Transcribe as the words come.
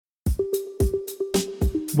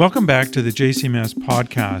Welcome back to the JCMS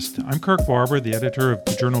podcast. I'm Kirk Barber, the editor of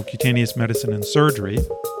the Journal of Cutaneous Medicine and Surgery.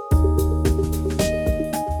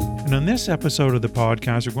 And on this episode of the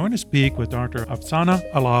podcast, we're going to speak with Dr.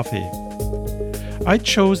 Afsaneh Alavi. I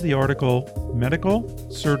chose the article, Medical,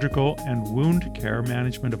 Surgical, and Wound Care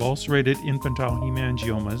Management of Ulcerated Infantile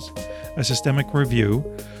Hemangiomas, a Systemic Review.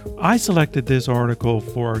 I selected this article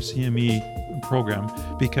for our CME program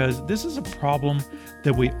because this is a problem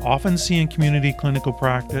that we often see in community clinical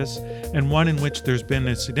practice and one in which there's been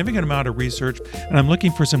a significant amount of research, and I'm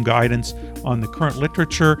looking for some guidance on the current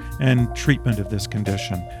literature and treatment of this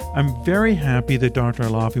condition. I'm very happy that Dr.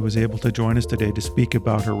 Alavi was able to join us today to speak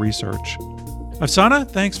about her research. Afsaneh,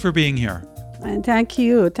 thanks for being here. And thank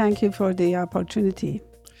you. Thank you for the opportunity.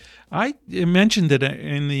 I mentioned it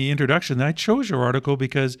in the introduction. I chose your article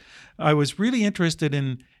because I was really interested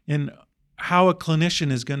in how a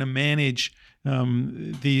clinician is going to manage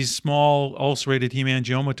these small ulcerated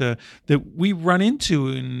hemangiomata that we run into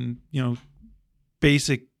in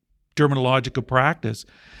basic dermatological practice.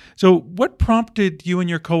 So, what prompted you and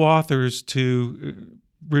your co-authors to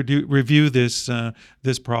review this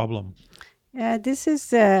problem? This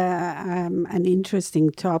is an interesting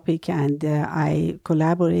topic, and I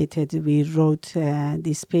collaborated. We wrote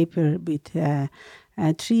this paper with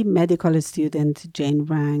three medical students, Jane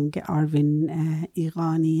Wang, Arvin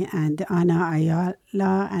Ighani, and Anna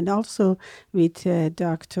Ayala, and also with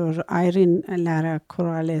Dr. Irene Lara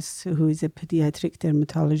Corrales, who is a pediatric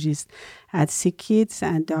dermatologist at SickKids,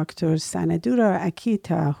 and Dr. Sanadura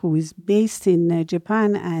Akita, who is based in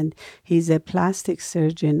Japan, and he's a plastic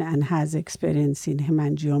surgeon and has experience in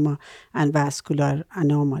hemangioma and vascular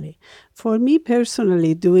anomaly. For me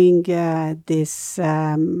personally, doing this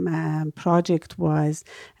project was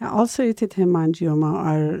ulcerated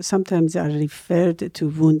hemangioma sometimes are referred to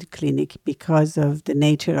wound clinic because of the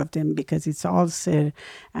nature of them, because it's ulcer,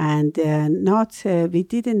 and we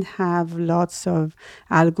didn't have lots of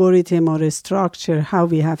algorithm or a structure how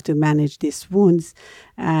we have to manage these wounds.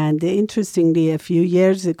 And interestingly, a few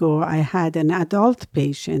years ago, I had an adult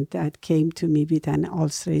patient that came to me with an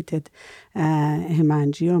ulcerated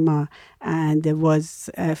hemangioma, and there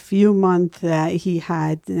was a few months he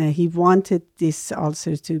wanted this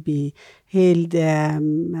ulcer to be healed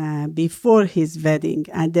before his wedding,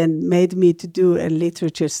 and then made me to do a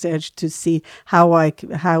literature search to see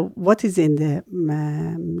what is in the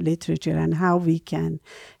literature and how we can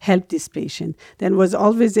help this patient. Then was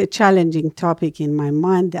always a challenging topic in my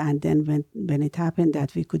mind, and then when it happened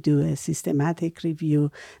that we could do a systematic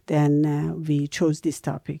review, then we chose this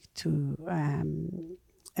topic to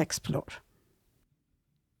explore.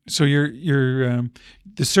 So the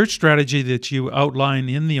search strategy that you outline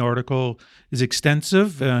in the article is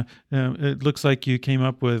extensive. It looks like you came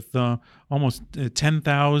up with almost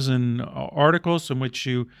 10,000 articles from which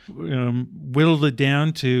you whittled it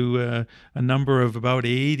down to a number of about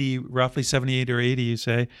 80, roughly 78 or 80, you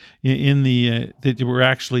say, that were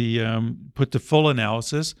actually put to full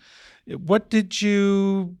analysis. What did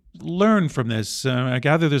you learn from this? I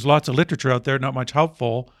gather there's lots of literature out there, not much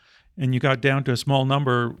helpful. And you got down to a small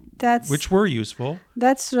number, which were useful.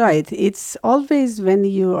 That's right. It's always when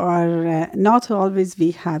you are, not always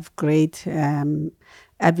we have great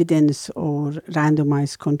evidence or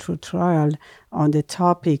randomized control trial on the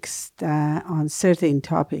topics, on certain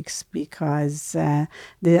topics, because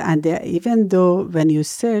even though when you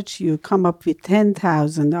search, you come up with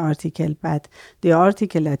 10,000 articles, but the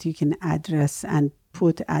article that you can address and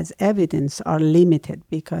put as evidence are limited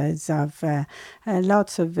because of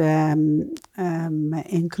lots of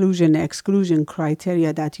inclusion exclusion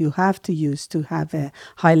criteria that you have to use to have a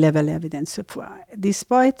high level evidence. So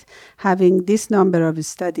despite having this number of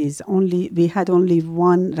studies, we had only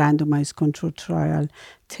one randomized control trial,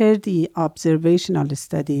 30 observational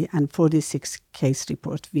study, and 46 case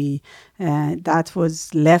report. That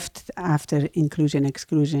was left after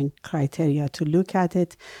inclusion-exclusion criteria to look at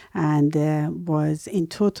it, and was in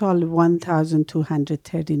total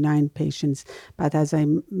 1,239 patients. But as I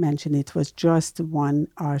mentioned, it was just one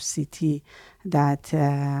RCT that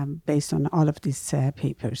based on all of these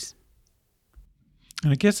papers.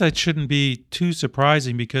 And I guess that shouldn't be too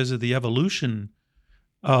surprising because of the evolution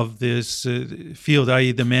of this field,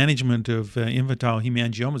 i.e. the management of infantile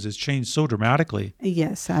hemangiomas has changed so dramatically.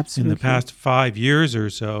 Yes, absolutely. In the past 5 years or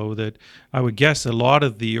so, that I would guess a lot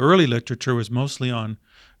of the early literature was mostly on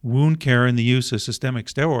wound care and the use of systemic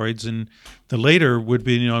steroids, and the later would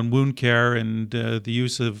be on wound care and the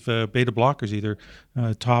use of beta blockers, either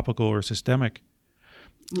topical or systemic.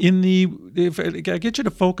 If I get you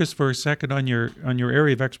to focus for a second on your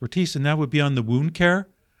area of expertise, and that would be on the wound care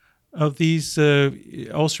of these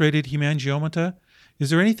ulcerated hemangiomata. Is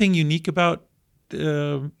there anything unique about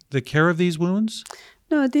the care of these wounds?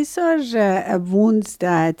 No, these are wounds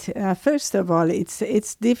that, first of all,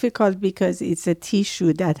 it's difficult because it's a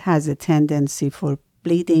tissue that has a tendency for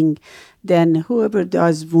bleeding. Then whoever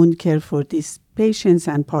does wound care for these patients,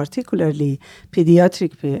 and particularly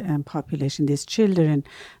pediatric population, these children,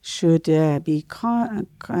 should be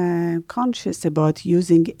conscious about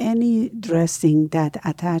using any dressing that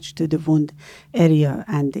attached to the wound area,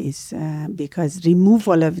 and is because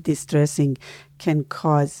removal of this dressing can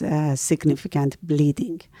cause significant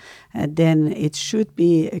bleeding. Then it should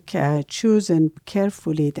be chosen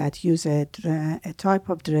carefully that use a type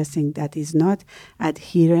of dressing that is not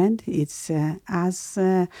adherent. It's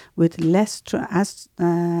with less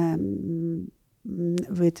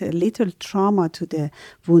with a little trauma to the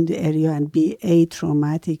wound area, and be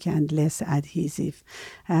atraumatic and less adhesive.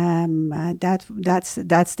 That's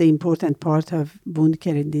the important part of wound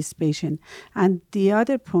care in this patient. And the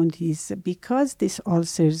other point is, because these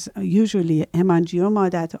ulcers, usually hemangioma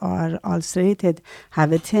that are ulcerated,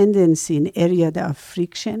 have a tendency in area of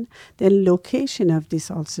friction, the location of these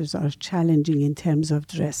ulcers are challenging in terms of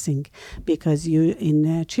dressing, because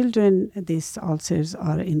in children, these ulcers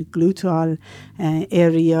are in gluteal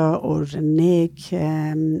area or neck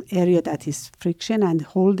area that is friction, and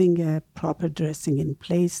holding a proper dressing in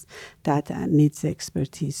place that needs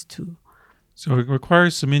expertise too. So it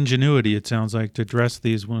requires some ingenuity, it sounds like, to dress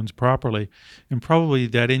these wounds properly. And probably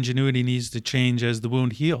that ingenuity needs to change as the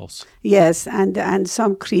wound heals. Yes, and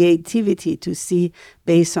some creativity to see,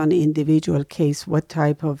 based on individual case, what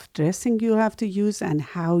type of dressing you have to use and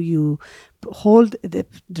how you hold the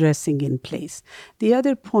dressing in place. The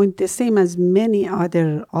other point, the same as many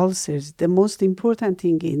other ulcers, the most important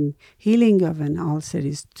thing in healing of an ulcer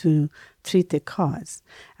is to treat the cause.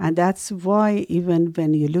 And that's why, even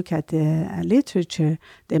when you look at the literature,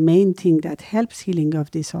 the main thing that helps healing of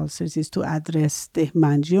these ulcers is to address the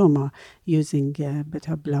hemangioma using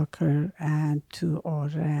beta blocker or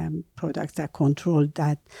products that control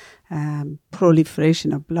that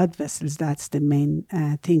proliferation of blood vessels. That's the main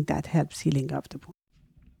thing that helps healing of the wound.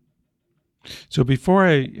 So before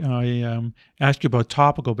I ask you about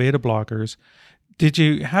topical beta blockers, did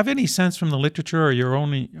you have any sense from the literature or your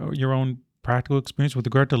own practical experience with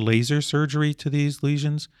regard to laser surgery to these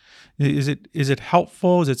lesions? Is it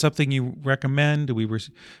helpful? Is it something you recommend?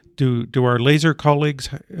 Do our laser colleagues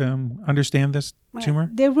understand this tumor?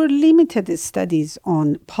 There were limited studies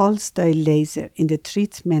on pulse dye laser in the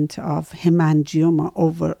treatment of hemangioma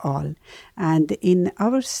overall. And in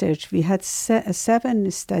our search, we had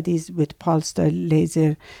 7 studies with pulse dye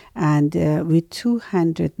laser, and with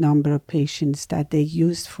 200 number of patients that they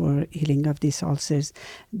used for healing of these ulcers.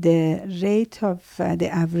 The rate of the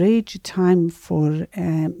average time for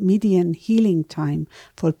median healing time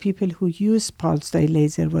for people who use pulse dye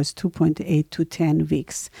laser was 2.8 to 10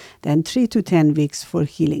 weeks, then 3 to 10 weeks for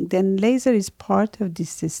healing. Then laser is part of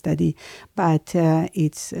this study, but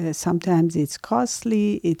it's sometimes it's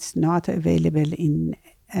costly, it's not available in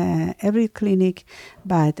every clinic,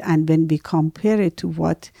 and when we compare it to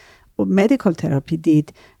what medical therapy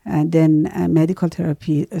did, and then medical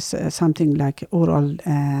therapy, something like oral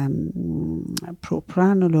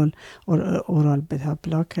propranolol or oral beta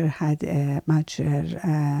blocker, had a much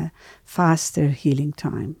faster healing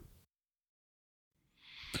time.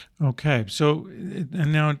 Okay, so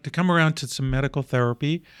and now to come around to some medical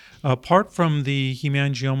therapy, apart from the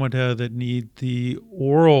hemangioma that need the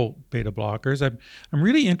oral beta blockers, I'm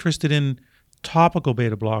really interested in topical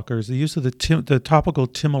beta blockers, the use of the topical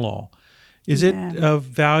timolol. Is it of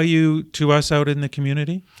value to us out in the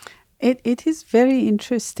community? It is very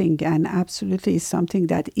interesting, and absolutely is something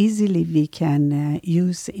that easily we can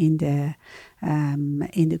use in the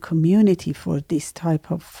community for this type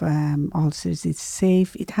of ulcers. It's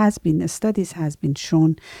safe. Studies has been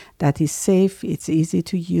shown that it's safe. It's easy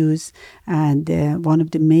to use, and one of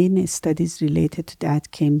the main studies related to that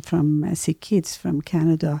came from sick kids from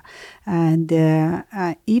Canada, and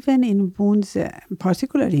even in wounds,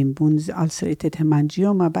 particularly in wounds ulcerated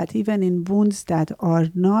hemangioma, but even in wounds that are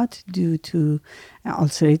not due to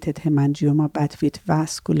ulcerated hemangioma, but with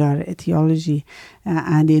vascular etiology,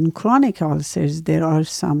 and in chronic ulcers, there are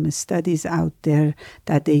some studies out there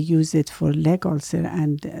that they use it for leg ulcer,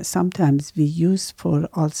 and sometimes we use for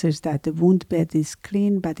ulcers that the wound bed is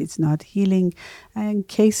clean but it's not healing. And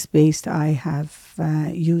case-based, I have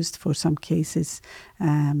used for some cases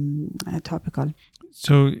topical.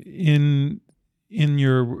 So in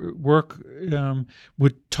your work,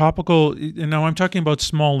 would topical, and now I'm talking about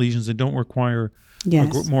small lesions that don't require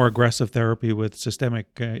Yes. more aggressive therapy with systemic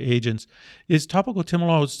agents. Is topical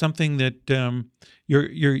timolol something that you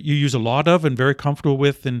use a lot of and very comfortable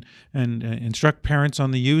with, and instruct parents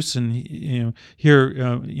on the use, and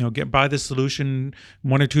get buy this solution,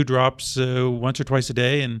 1 or 2 drops once or twice a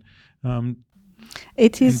day, and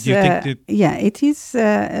It and is, do you think that it is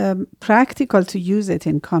practical to use it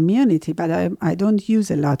in community, but I don't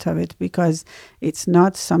use a lot of it because it's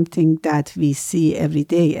not something that we see every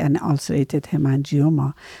day, an ulcerated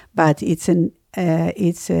hemangioma. But it's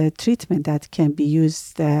a treatment that can be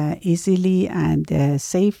used easily and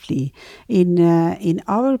safely. In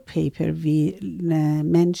our paper, we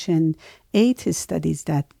mentioned 8 studies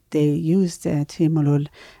that they used timolol,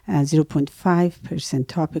 0.5%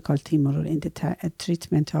 topical timolol in the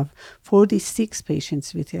treatment of 46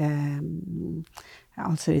 patients with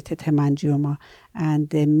ulcerated hemangioma. And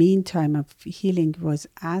the mean time of healing was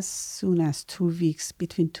as soon as 2 weeks,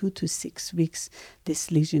 between 2 to 6 weeks,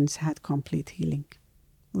 these lesions had complete healing,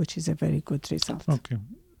 which is a very good result. okay,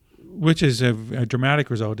 which is a dramatic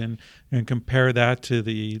result, and compare that to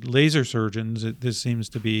the laser surgeons, this seems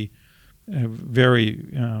to be very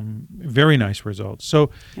nice results.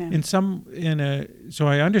 So, Yeah. so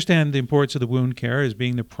I understand the importance of the wound care as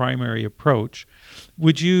being the primary approach.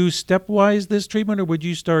 Would you stepwise this treatment, or would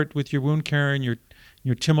you start with your wound care and your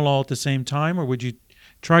timolol at the same time, or would you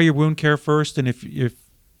try your wound care first, and if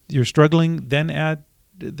you're struggling, then add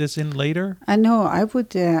this in later? No, I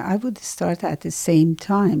would start at the same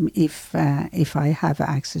time if I have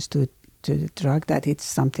access to the drug, that it's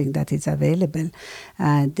something that is available.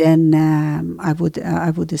 Then I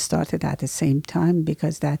would start it at the same time,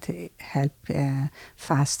 because that help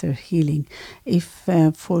faster healing. If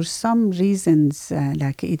for some reasons,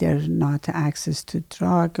 like either not access to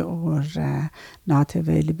drug, or not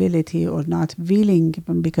availability, or not willing,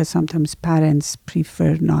 because sometimes parents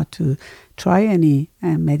prefer not to try any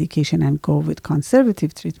medication and go with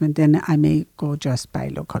conservative treatment, then I may go just by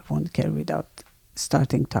local wound care without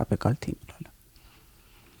starting topical timolol.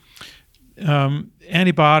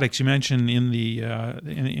 Antibiotics, you mentioned in the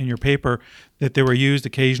in your paper that they were used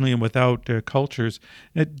occasionally and without cultures.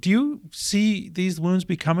 Do you see these wounds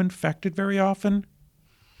become infected very often?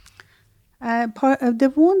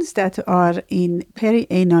 The wounds that are in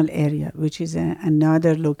perianal area, which is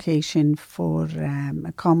another location for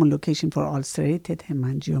a common location for ulcerated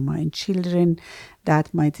hemangioma in children,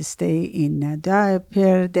 that might stay in a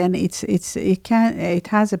diaper, then it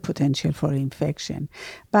has a potential for infection.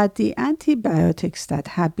 But the antibiotics that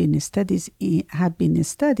have been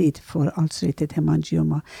studied for ulcerated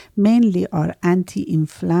hemangioma mainly are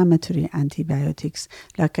anti-inflammatory antibiotics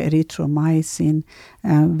like erythromycin,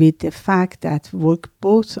 with the fact that work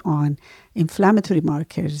both on inflammatory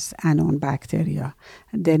markers and on bacteria.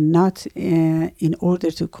 They're not in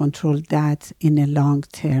order to control that in a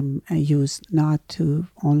long-term use, not to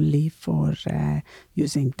only for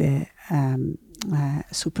using the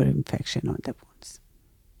super infection on the wounds.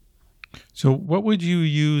 So what would you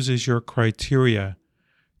use as your criteria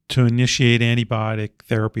to initiate antibiotic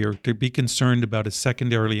therapy, or to be concerned about a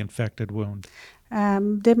secondarily infected wound?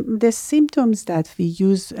 The symptoms that we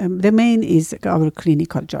use, the main is our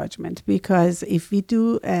clinical judgment, because if we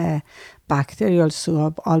do a bacterial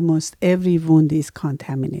swab, almost every wound is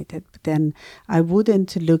contaminated. Then I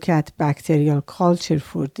wouldn't look at bacterial culture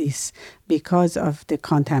for this, because of the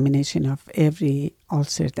contamination of every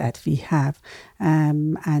ulcer that we have.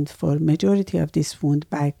 And for majority of this wound,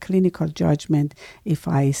 by clinical judgment, if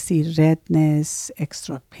I see redness,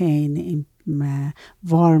 extra pain,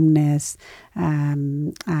 warmness,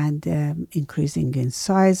 and increasing in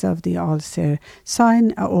size of the ulcer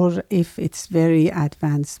sign, or if it's very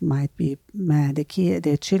advanced, might be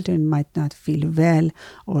the children might not feel well,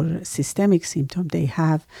 or systemic symptom they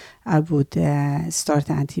have, I would start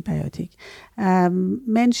antibiotic.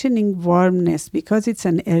 Mentioning warmness, because it's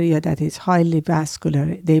an area that is highly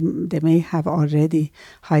vascular, they may have already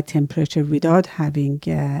high temperature without having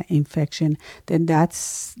infection, then that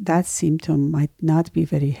symptom might not be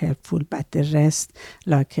very helpful. But the rest,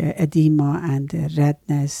 like edema and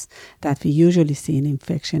redness that we usually see in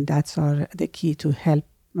infection, that's are the key to help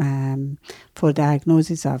for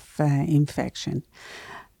diagnosis of infection.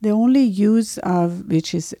 The only use of,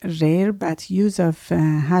 which is rare, but use of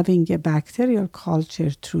having a bacterial culture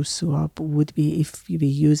through swab would be if we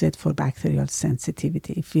use it for bacterial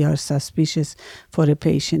sensitivity. If we are suspicious for a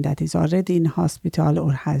patient that is already in hospital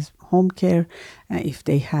or has home care, if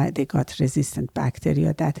they got resistant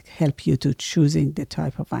bacteria, that help you to choosing the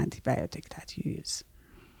type of antibiotic that you use.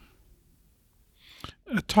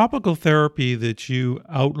 A topical therapy that you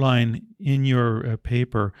outline in your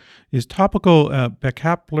paper is topical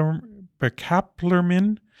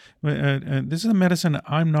Bracaplermin. This is a medicine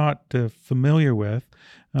I'm not familiar with.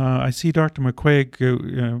 I see Dr.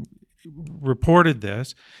 McQuaig reported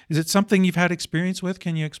this. Is it something you've had experience with?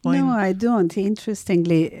 Can you explain? No, I don't.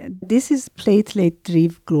 Interestingly, this is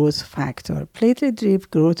platelet-derived growth factor. Platelet-derived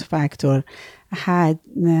growth factor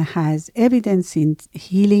has evidence in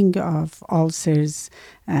healing of ulcers,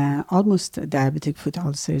 almost diabetic foot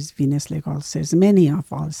ulcers, venous leg ulcers, many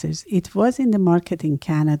of ulcers. It was in the market in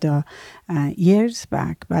Canada years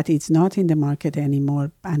back, but it's not in the market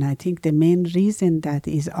anymore. And I think the main reason that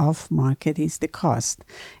is off market is the cost.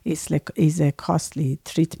 Is a costly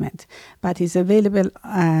treatment, but it's available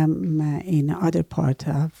in other part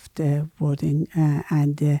of the world. Then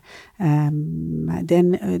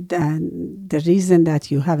the reason that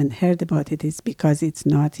you haven't heard about it is because it's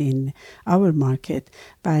not in our market,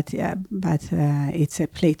 but it's a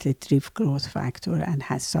platelet-derived growth factor and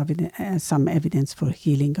has some evidence for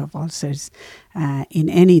healing of ulcers in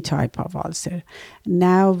any type of ulcer.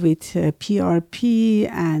 Now with PRP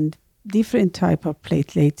and different type of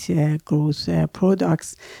platelet growth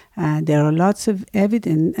products, there are lots of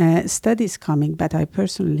evidence studies coming, but I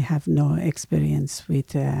personally have no experience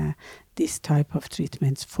with this type of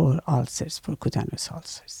treatments for ulcers, for cutaneous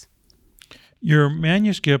ulcers. Your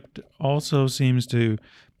manuscript also seems to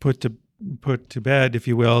put to bed, if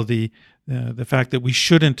you will, the fact that we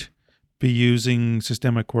shouldn't be using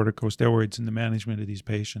systemic corticosteroids in the management of these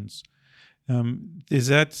patients. Am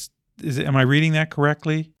I reading that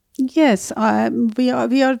correctly? Yes, we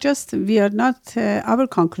are not, our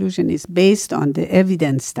conclusion is based on the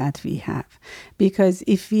evidence that we have. Because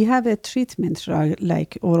if we have a treatment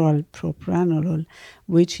like oral propranolol,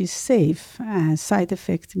 which is safe, side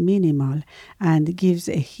effect minimal, and gives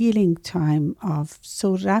a healing time of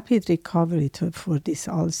so rapid recovery for these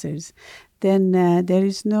ulcers, then there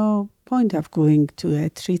is no point of going to a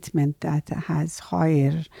treatment that has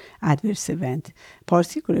higher adverse event,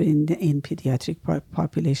 particularly in pediatric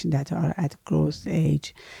population that are at growth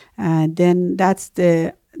age. Then that's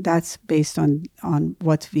based on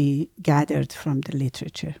what we gathered from the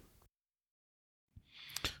literature.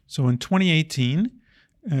 So in 2018,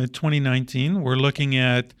 2019, we're looking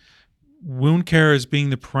at wound care as being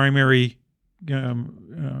the primary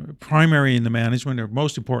in the management, or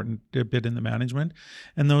most important bit in the management,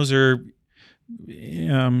 and those are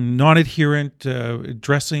non-adherent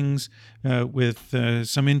dressings with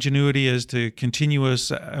some ingenuity as to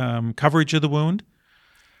continuous coverage of the wound.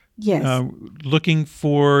 Yes. Looking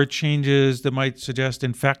for changes that might suggest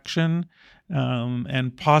infection,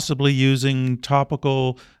 and possibly using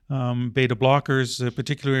topical beta blockers,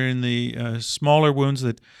 particularly in the smaller wounds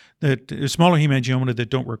that smaller hemangioma that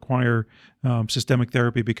don't require systemic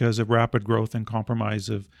therapy because of rapid growth and compromise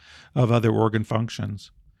of other organ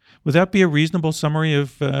functions. Would that be a reasonable summary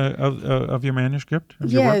of your manuscript?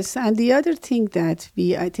 Yes, and the other thing that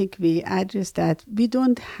I think we addressed, that we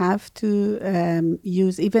don't have to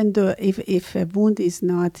use, even though if a wound is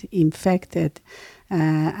not infected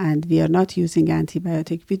and we are not using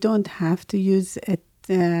antibiotic, we don't have to use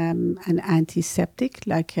an antiseptic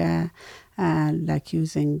like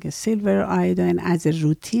using silver iodine as a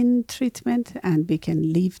routine treatment, and we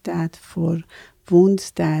can leave that for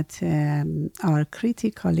wounds that are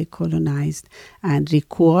critically colonized and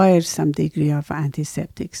require some degree of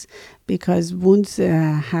antiseptics, because wounds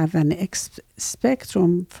have an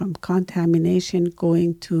spectrum from contamination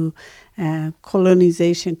going to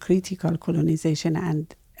colonization, critical colonization,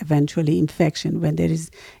 and eventually infection. When there is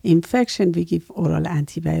infection, we give oral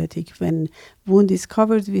antibiotic. When wound is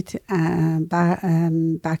covered with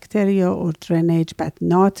bacteria or drainage but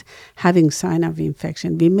not having sign of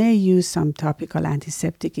infection, we may use some topical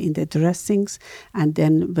antiseptic in the dressings, and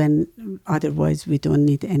then when otherwise we don't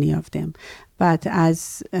need any of them. But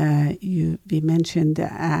as we mentioned,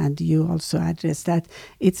 and you also addressed, that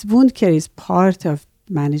wound care is part of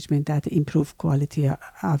management that improve quality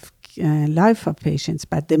of life of patients,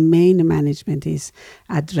 but the main management is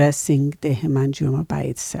addressing the hemangioma by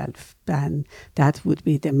itself, and that would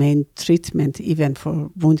be the main treatment even for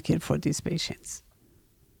wound care for these patients.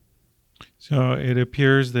 So it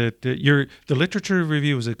appears that the literature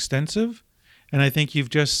review is extensive, and I think you've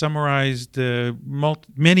just summarized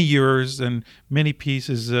many years and many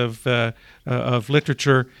pieces of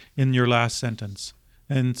literature in your last sentence.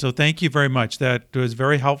 And so thank you very much. That was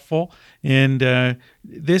very helpful. And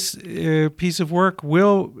this piece of work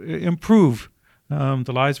will improve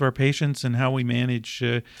the lives of our patients and how we manage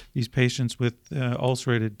these patients with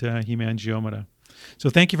ulcerated hemangioma. So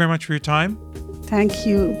thank you very much for your time. Thank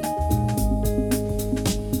you.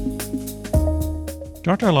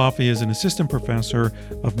 Dr. Alavi is an assistant professor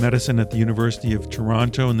of medicine at the University of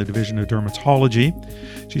Toronto in the Division of Dermatology.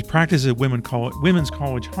 She practices at Women's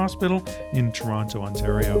College Hospital in Toronto,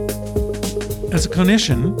 Ontario. As a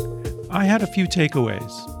clinician, I had a few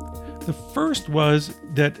takeaways. The first was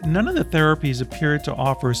that none of the therapies appeared to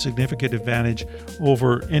offer a significant advantage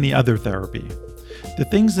over any other therapy. The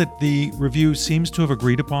things that the review seems to have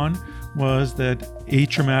agreed upon was that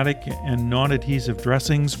atraumatic and non-adhesive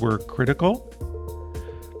dressings were critical.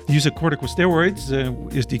 The use of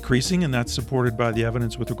corticosteroids is decreasing, and that's supported by the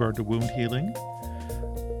evidence with regard to wound healing.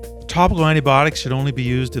 Topical antibiotics should only be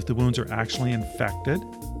used if the wounds are actually infected.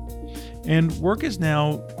 And work is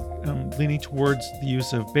now leaning towards the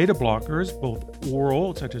use of beta blockers, both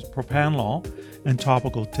oral, such as propranolol, and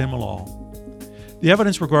topical timolol. The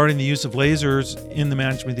evidence regarding the use of lasers in the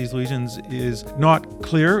management of these lesions is not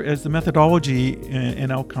clear, as the methodology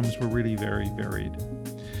and outcomes were really very varied.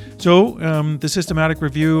 So the systematic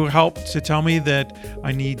review helped to tell me that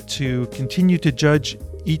I need to continue to judge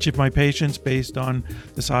each of my patients based on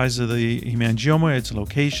the size of the hemangioma, its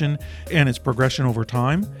location, and its progression over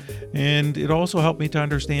time. And it also helped me to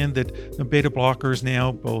understand that the beta blockers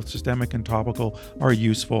now, both systemic and topical, are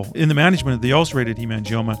useful in the management of the ulcerated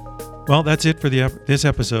hemangioma. Well, that's it for this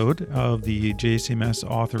episode of the JCMS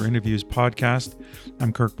Author Interviews podcast.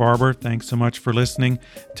 I'm Kirk Barber. Thanks so much for listening.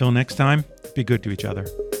 Till next time, be good to each other.